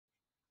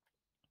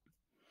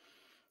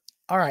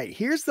All right,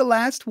 here's the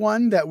last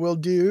one that we'll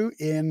do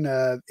in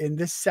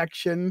this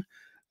section.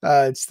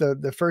 It's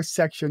the first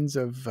sections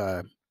of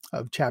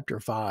chapter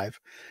 5.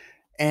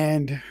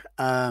 And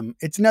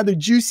it's another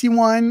juicy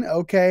one,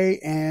 okay?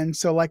 And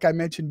so, like I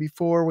mentioned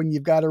before, when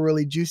you've got a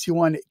really juicy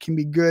one, it can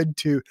be good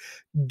to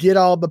get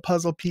all the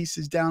puzzle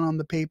pieces down on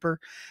the paper,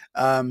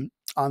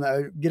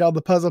 get all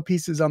the puzzle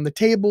pieces on the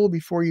table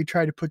before you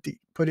try to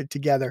put it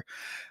together.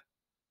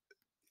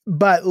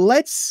 But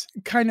let's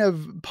kind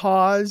of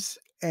pause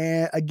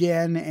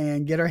again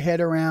and get our head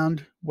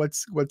around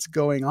what's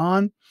going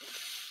on.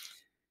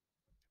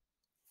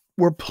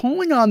 We're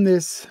pulling on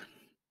this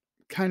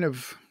kind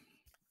of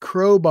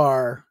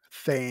crowbar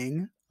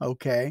thing,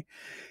 okay?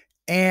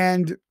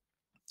 And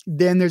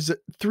then there's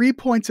 3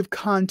 points of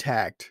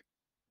contact,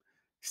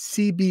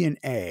 C, B, and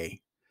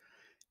A.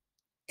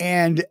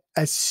 And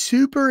a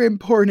super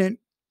important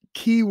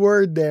key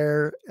word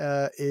there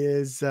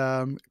is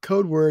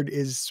code word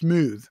is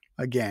smooth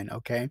again,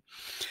 okay?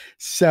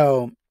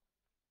 So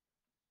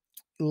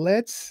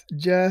let's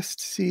just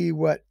see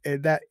what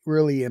that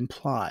really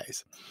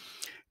implies.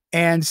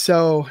 And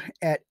so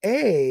at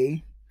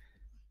A,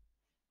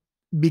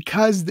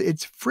 because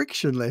it's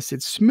frictionless,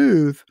 it's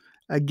smooth,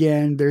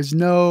 again, there's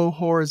no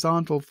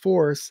horizontal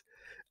force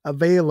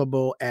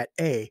available at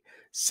A.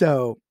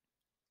 So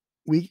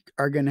we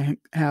are going to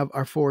have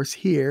our force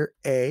here,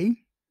 A,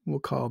 we'll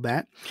call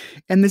that.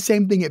 And the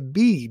same thing at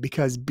B,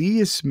 because B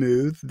is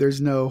smooth, there's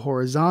no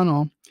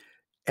horizontal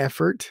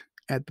effort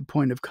at the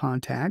point of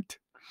contact.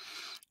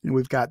 And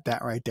we've got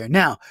that right there.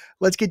 Now,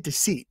 let's get to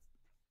C.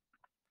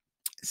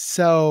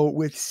 So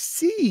with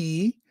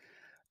C,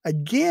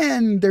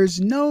 again, there's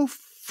no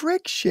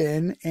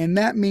friction, and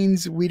that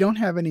means we don't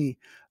have any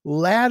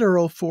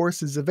lateral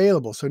forces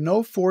available. So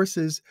no force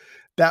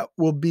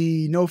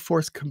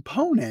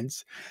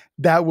components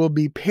that will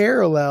be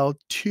parallel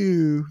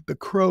to the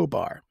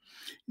crowbar.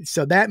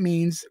 So that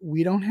means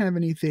we don't have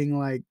anything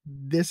like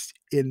this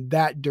in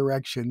that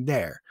direction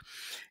there.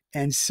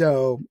 And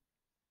so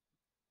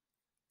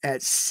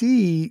at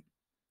C,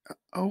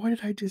 oh, what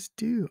did I just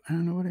do? I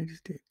don't know what I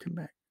just did. Come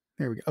back.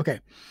 There we go. Okay.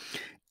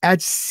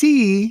 At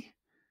C,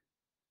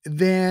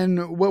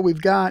 then what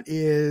we've got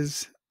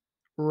is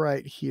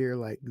right here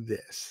like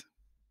this.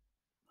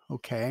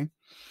 Okay.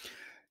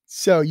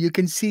 So you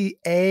can see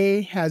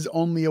A has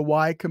only a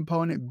Y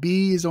component,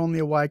 B is only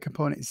a Y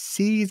component,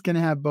 C is going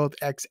to have both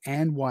X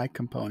and Y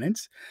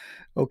components.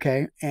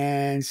 Okay.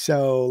 And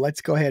so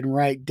let's go ahead and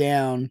write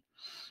down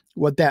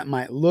what that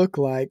might look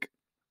like.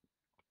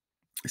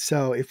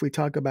 So if we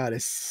talk about a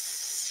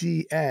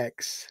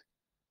CX,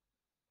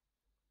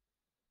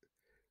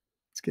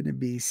 it's going to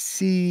be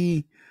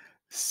C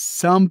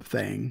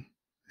something,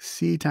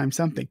 C times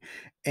something.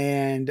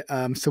 And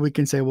so we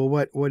can say, well,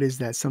 what is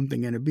that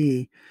something going to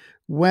be?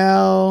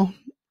 Well,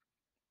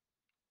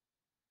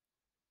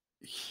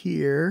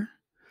 here,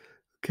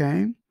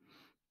 okay,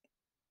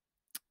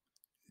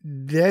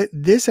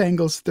 this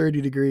angle is 30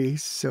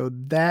 degrees, so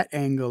that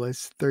angle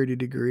is 30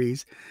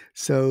 degrees.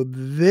 So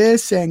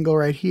this angle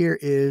right here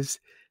is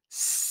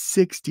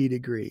 60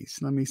 degrees.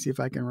 Let me see if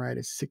I can write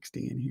a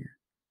 60 in here.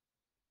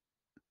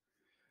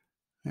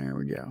 There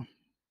we go.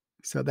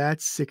 So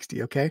that's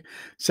 60, okay?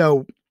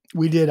 So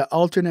we did an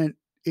alternate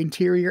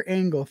interior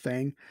angle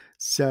thing.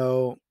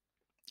 So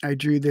I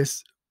drew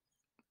this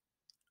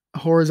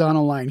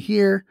horizontal line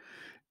here.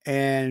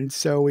 And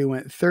so we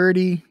went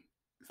 30,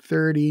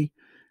 30.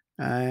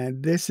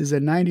 This is a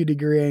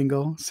 90-degree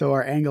angle. So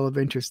our angle of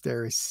interest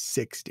there is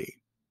 60.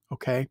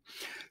 Okay.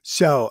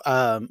 So,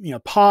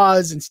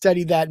 pause and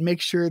study that. Make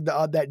sure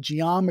that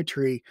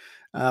geometry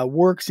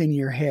works in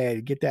your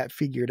head. Get that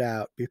figured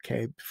out,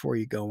 okay, before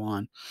you go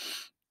on.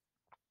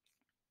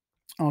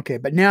 Okay,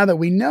 but now that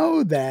we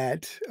know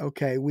that,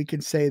 okay, we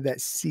can say that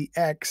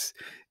CX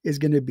is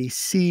going to be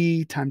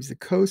C times the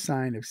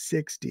cosine of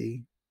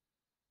 60,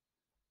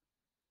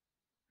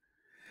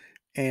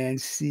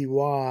 and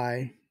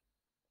CY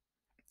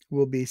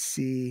will be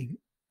C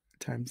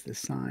times the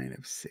sine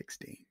of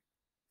 60.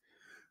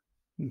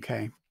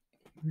 Okay,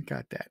 we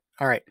got that.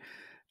 All right.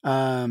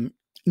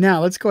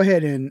 Now let's go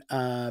ahead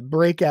and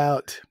break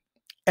out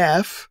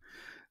F.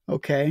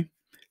 Okay,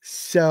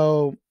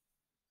 so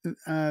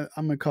I'm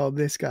going to call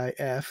this guy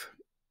F.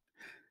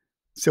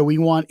 So we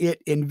want it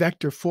in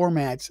vector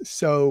formats,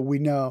 so we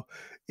know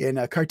in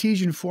a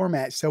Cartesian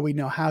format, so we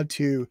know how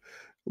to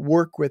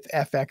work with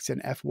Fx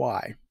and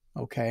Fy.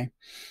 Okay.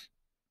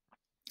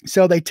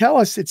 So they tell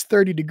us it's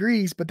 30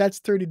 degrees, but that's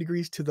 30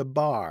 degrees to the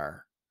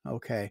bar.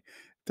 Okay.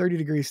 30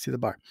 degrees to the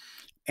bar.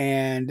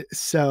 And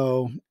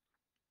so,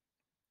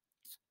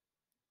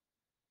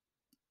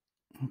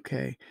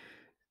 okay,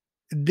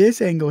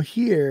 this angle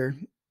here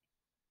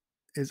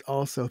is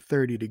also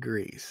 30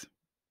 degrees.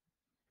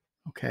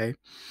 Okay.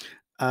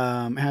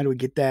 How do we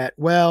get that?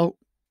 Well,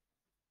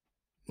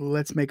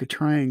 let's make a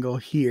triangle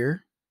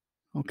here.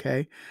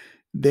 Okay.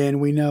 Then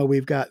we know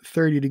we've got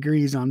 30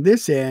 degrees on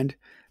this end.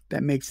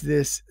 That makes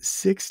this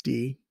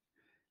 60.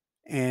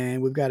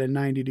 And we've got a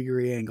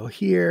 90-degree angle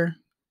here.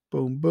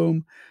 Boom,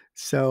 boom.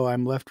 So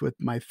I'm left with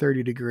my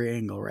 30-degree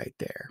angle right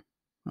there.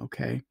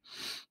 Okay.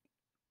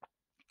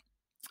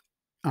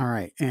 All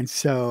right. And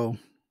so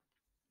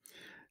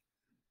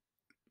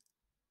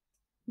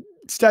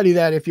study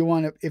that if you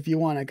want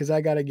to, because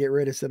I got to get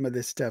rid of some of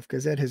this stuff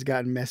because it has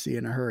gotten messy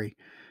in a hurry.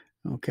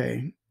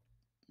 Okay.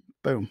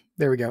 Boom.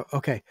 There we go.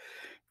 Okay.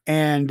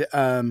 And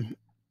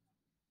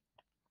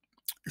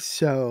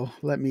so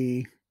let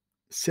me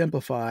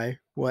simplify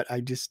what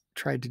I just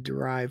tried to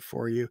derive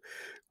for you,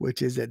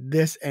 which is that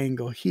this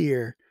angle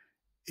here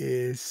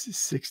is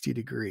 60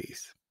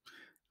 degrees.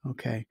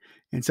 Okay.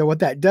 And so what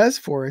that does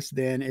for us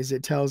then is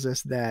it tells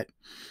us that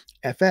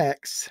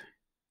fx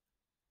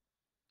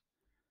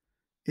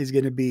is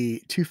going to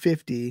be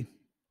 250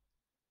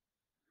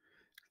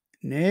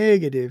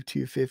 negative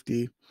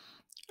 250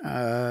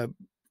 uh,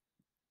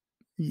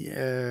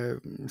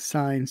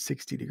 sine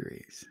 60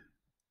 degrees.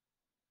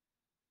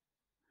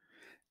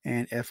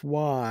 And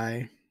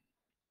Fy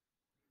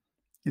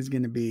is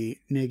going to be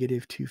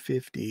negative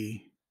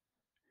 250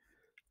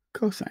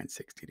 cosine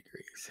 60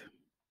 degrees.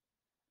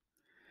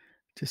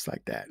 Just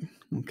like that.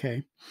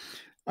 Okay.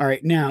 All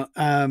right. Now,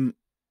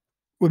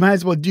 we might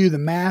as well do the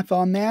math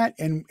on that.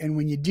 And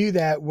when you do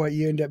that, what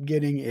you end up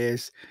getting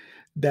is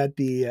that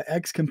the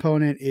x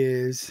component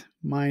is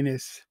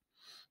minus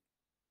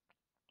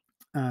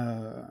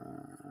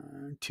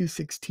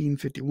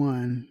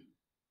 216.51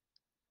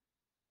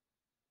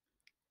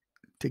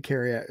 to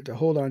carry out, to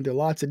hold on to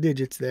lots of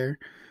digits there.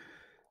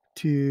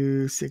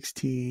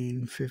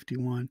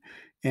 216.51.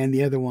 And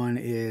the other one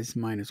is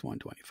minus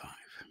 125.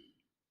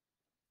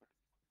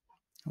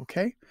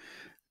 Okay.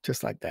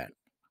 Just like that.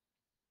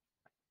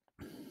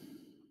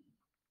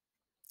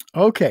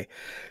 Okay.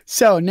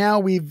 So now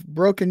we've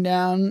broken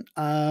down,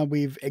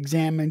 we've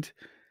examined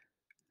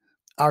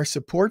our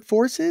support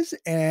forces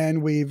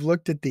and we've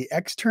looked at the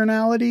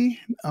externality,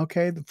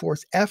 okay, the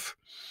force F.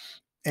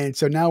 And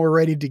so now we're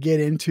ready to get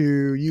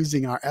into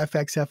using our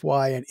Fx,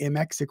 Fy, and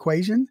Mx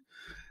equation.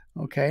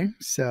 Okay,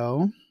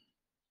 so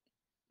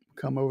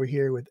come over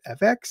here with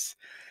Fx.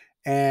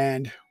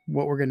 And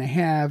what we're going to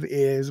have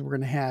is we're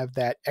going to have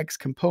that x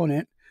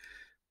component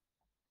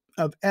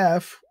of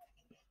F,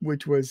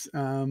 which was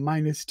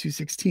minus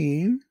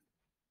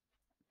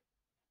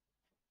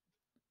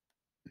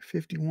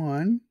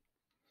 216.51.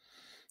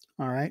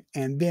 All right.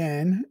 And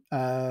then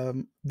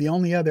the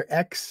only other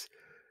x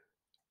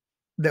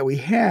that we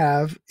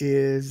have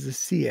is the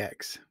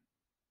cx,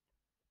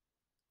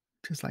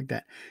 just like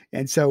that.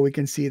 And so we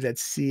can see that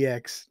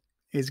cx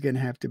is going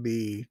to have to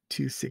be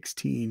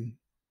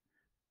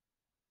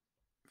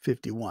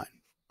 216.51.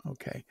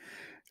 Okay.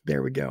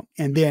 There we go.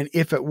 And then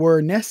if it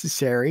were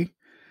necessary,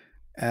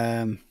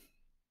 it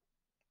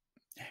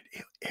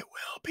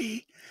will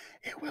be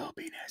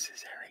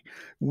necessary.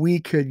 We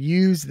could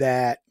use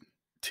that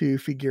to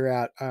figure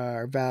out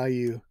our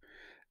value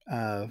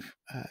of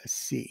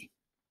C.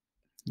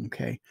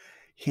 Okay.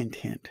 Hint,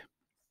 hint.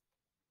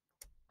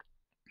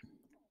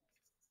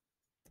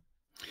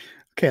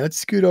 Okay, let's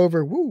scoot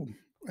over.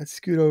 Let's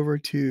scoot over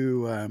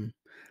to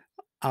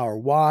our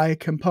Y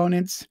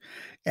components.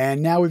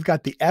 And now we've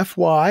got the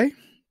Fy,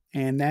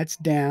 and that's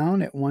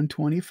down at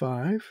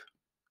 125.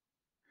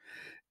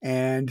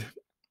 And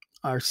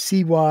our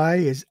Cy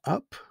is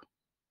up,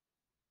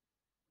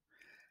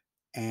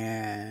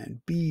 and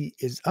B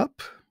is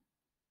up,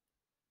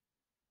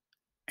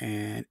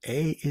 and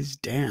A is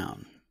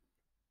down.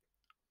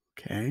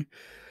 Okay.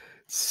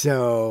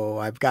 So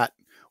I've got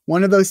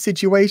one of those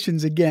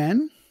situations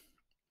again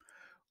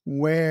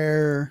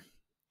where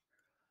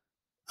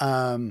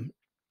I've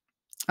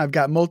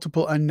got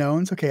multiple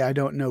unknowns. Okay, I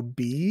don't know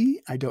B.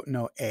 I don't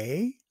know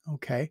A.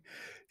 Okay.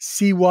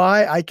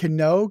 CY I can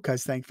know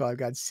because thankfully I've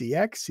got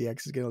CX.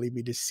 CX is going to lead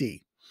me to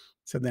C.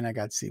 So then I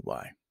got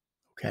CY.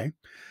 Okay.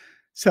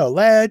 So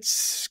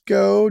let's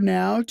go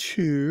now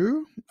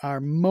to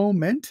our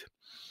moment.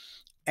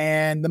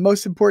 And the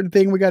most important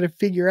thing we got to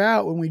figure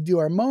out when we do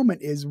our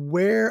moment is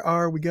where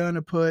are we going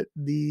to put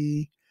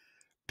the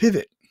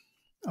pivot?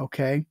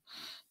 Okay.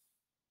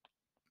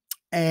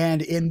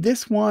 And in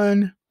this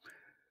one,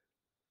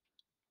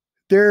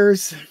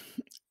 there's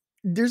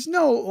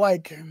no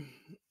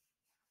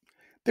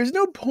there's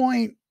no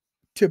point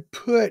to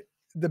put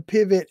the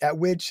pivot at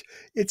which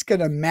it's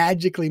going to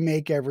magically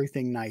make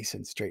everything nice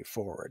and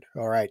straightforward.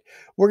 All right.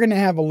 We're going to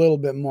have a little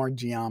bit more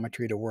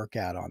geometry to work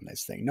out on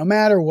this thing, no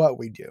matter what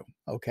we do.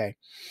 Okay.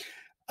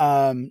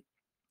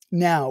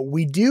 Now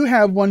we do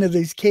have one of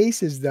these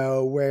cases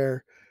though,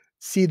 where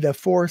see the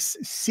force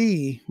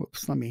C,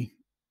 whoops,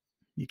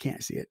 you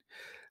can't see it.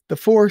 The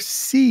force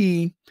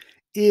C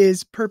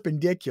is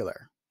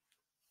perpendicular.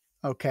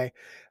 Okay.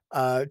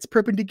 It's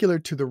perpendicular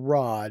to the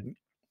rod.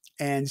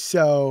 And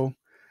so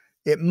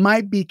it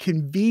might be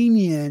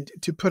convenient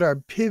to put our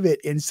pivot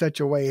in such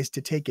a way as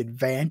to take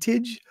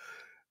advantage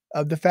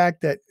of the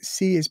fact that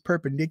C is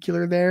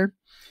perpendicular there.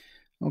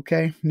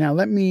 Okay. Now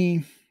let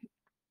me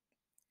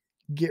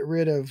get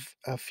rid of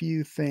a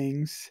few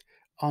things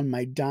on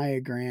my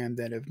diagram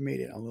that have made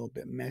it a little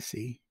bit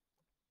messy.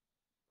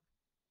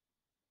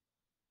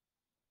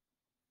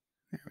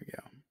 There we go.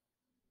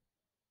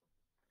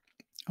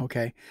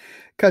 Okay.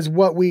 Because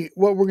what we're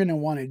going to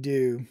want to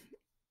do,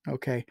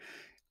 okay,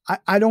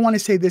 I don't want to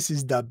say this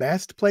is the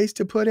best place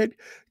to put it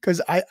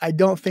because I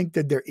don't think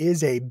that there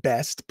is a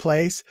best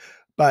place,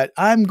 but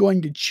I'm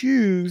going to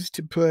choose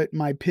to put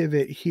my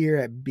pivot here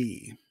at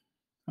B.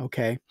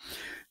 Okay.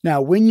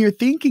 Now, when you're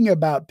thinking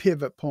about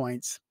pivot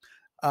points,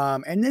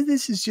 and then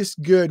this is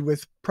just good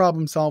with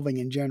problem solving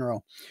in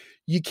general,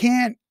 you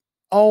can't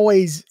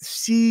always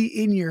see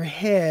in your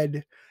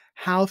head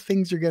how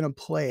things are going to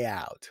play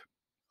out.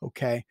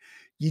 Okay.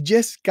 You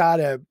just got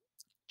to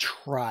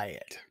try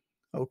it.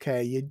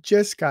 Okay. You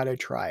just got to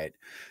try it.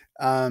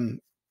 Um,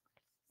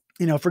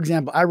 for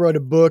example, I wrote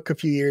a book a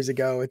few years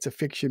ago. It's a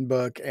fiction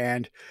book,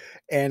 and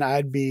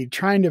I'd be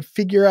trying to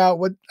figure out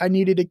what I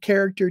needed a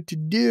character to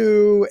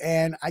do,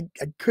 and I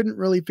couldn't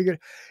really figure it.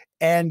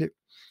 And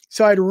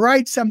so I'd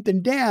write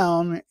something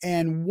down,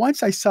 and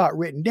once I saw it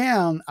written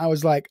down, I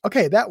was like,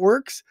 okay, that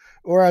works.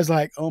 Or I was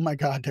like, oh my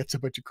God, that's a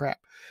bunch of crap.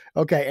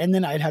 Okay. And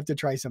then I'd have to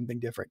try something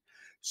different.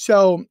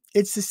 So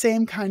it's the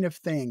same kind of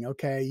thing.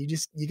 Okay.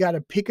 You got to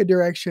pick a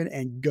direction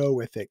and go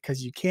with it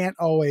because you can't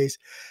always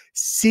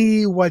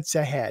see what's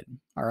ahead.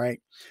 All right.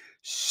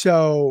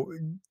 So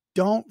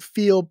don't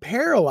feel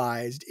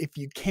paralyzed if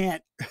you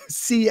can't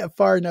see it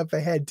far enough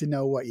ahead to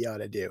know what you ought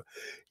to do.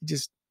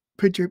 Just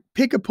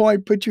pick a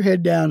point, put your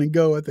head down and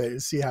go with it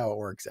and see how it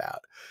works out.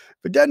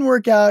 If it doesn't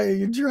work out,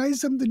 you try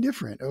something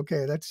different.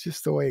 Okay. That's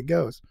just the way it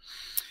goes.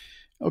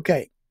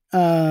 Okay.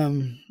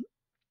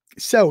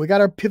 So we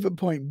got our pivot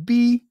point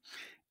B,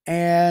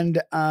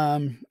 and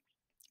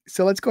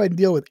so let's go ahead and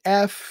deal with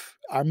F,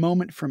 our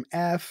moment from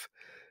F,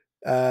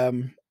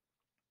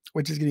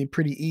 which is going to be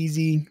pretty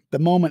easy. The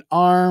moment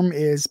arm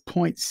is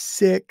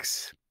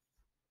 0.6.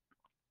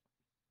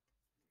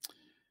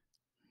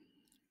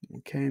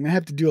 Okay, and I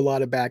have to do a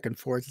lot of back and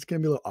forth. It's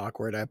going to be a little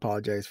awkward. I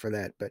apologize for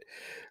that. But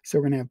so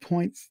we're going to have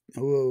points.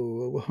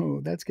 Whoa,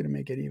 that's going to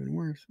make it even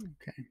worse.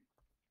 Okay.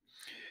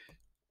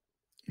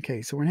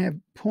 Okay, so we're going to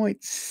have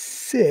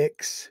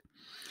 0.6,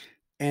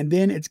 and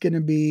then it's going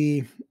to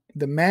be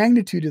the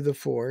magnitude of the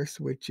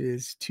force, which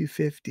is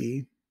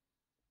 250,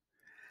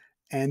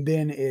 and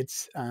then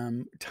it's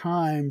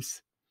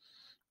times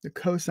the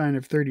cosine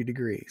of 30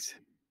 degrees.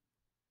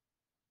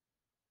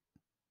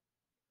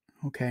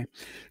 Okay,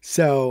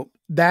 so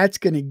that's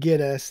going to get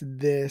us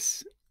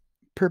this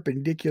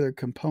perpendicular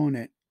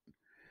component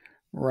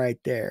right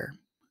there.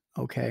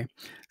 Okay,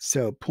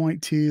 so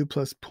 0.2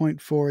 plus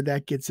 0.4,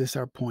 that gets us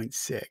our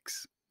 0.6.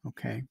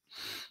 Okay.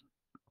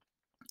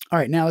 All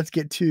right, now let's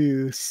get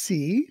to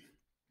C.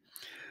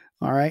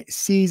 All right,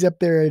 C's up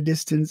there at a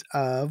distance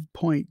of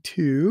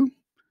 0.2.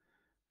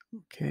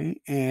 Okay,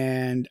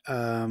 and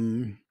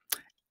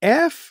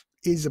F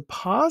is a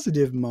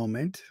positive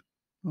moment.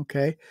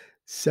 Okay,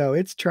 so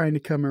it's trying to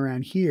come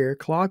around here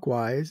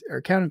clockwise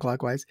or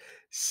counterclockwise.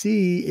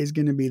 C is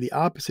going to be the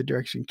opposite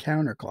direction,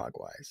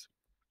 counterclockwise.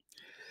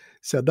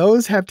 So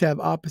those have to have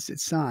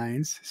opposite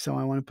signs. So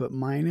I want to put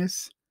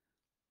minus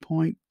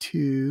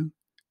 0.2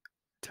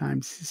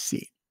 times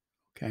C.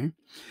 Okay.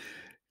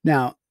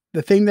 Now,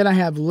 the thing that I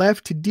have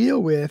left to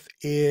deal with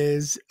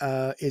is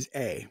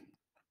A.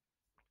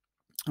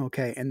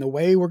 Okay. And the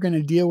way we're going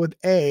to deal with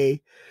A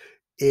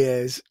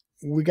is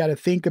we got to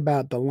think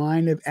about the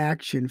line of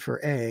action for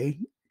A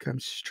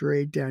comes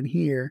straight down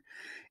here.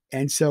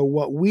 And so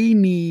what we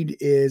need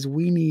is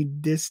we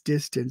need this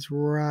distance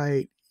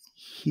right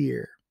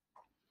here.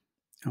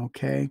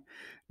 Okay.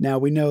 Now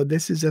we know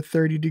this is a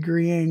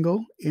 30-degree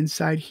angle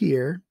inside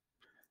here.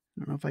 I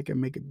don't know if I can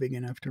make it big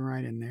enough to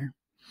write in there.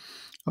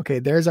 Okay,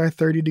 there's our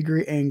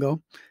 30-degree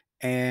angle,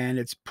 and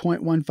it's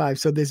 0.15.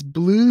 So this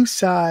blue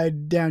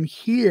side down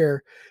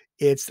here,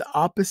 it's the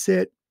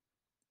opposite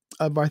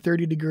of our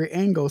 30-degree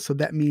angle. So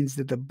that means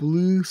that the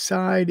blue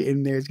side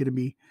in there is going to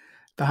be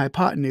the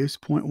hypotenuse,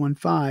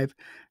 0.15,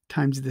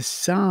 times the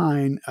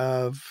sine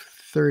of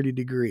 30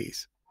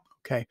 degrees.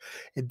 Okay,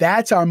 and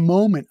that's our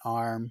moment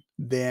arm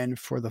then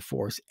for the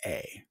force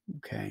A.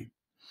 Okay,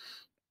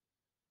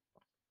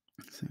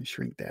 so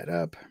shrink that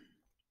up,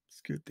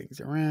 scoot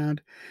things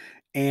around.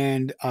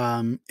 And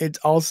it's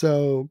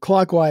also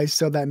clockwise,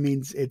 so that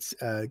means it's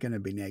going to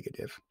be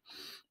negative.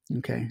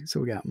 Okay, so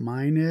we got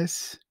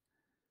minus,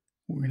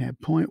 we're going to have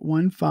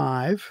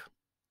 0.15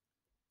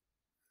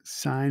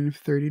 sine of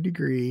 30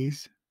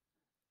 degrees.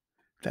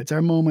 That's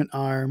our moment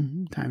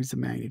arm times the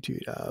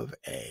magnitude of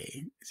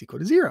A is equal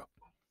to 0.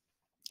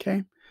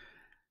 Okay,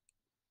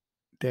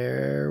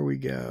 there we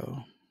go.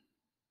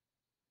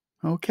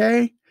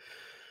 Okay.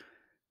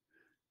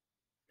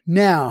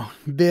 Now,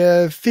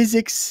 the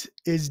physics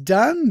is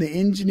done. The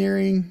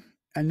engineering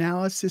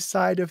analysis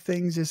side of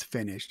things is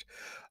finished.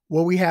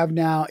 What we have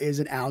now is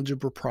an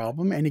algebra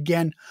problem. And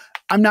again,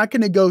 I'm not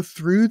going to go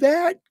through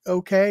that.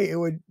 Okay. It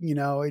would,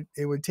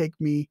 it would take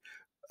me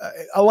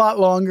a lot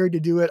longer to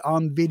do it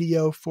on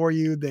video for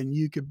you than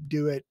you could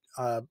do it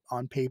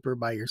on paper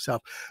by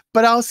yourself.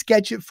 But I'll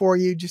sketch it for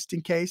you just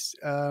in case.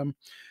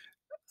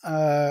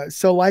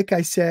 So like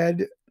I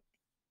said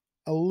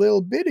a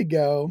little bit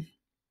ago,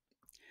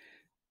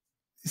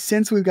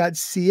 since we've got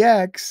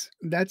CX,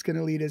 that's going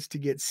to lead us to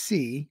get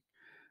C.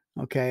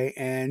 Okay,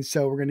 and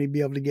so we're going to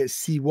be able to get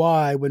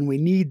CY when we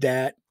need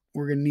that.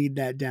 We're going to need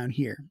that down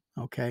here.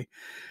 Okay,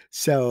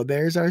 so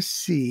there's our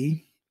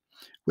C,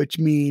 which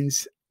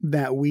means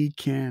that we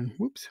can,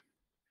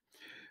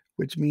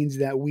 which means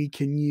that we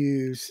can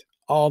use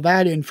all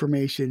that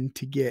information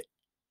to get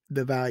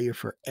the value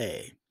for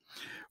A.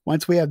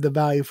 Once we have the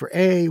value for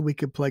A, we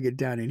can plug it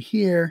down in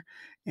here,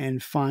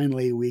 and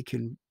finally we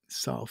can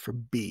solve for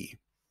B.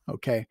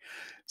 Okay,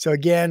 so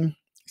again,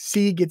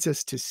 C gets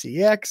us to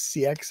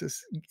CX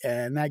is,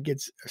 and that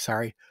gets,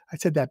 sorry, I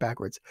said that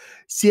backwards.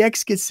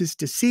 CX gets us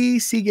to C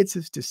gets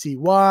us to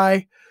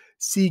CY,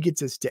 C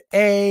gets us to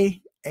A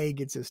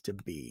gets us to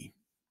B.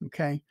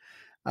 Okay,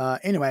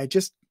 anyway,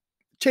 just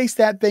chase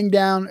that thing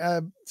down.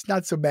 It's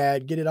not so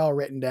bad. Get it all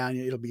written down.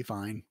 It'll be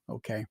fine.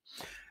 Okay.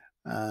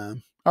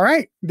 All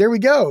right. There we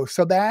go.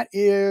 So that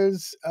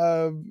is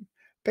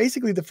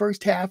basically the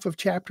first half of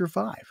chapter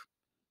 5.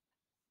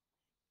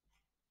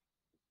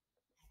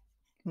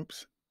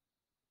 Oops.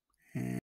 And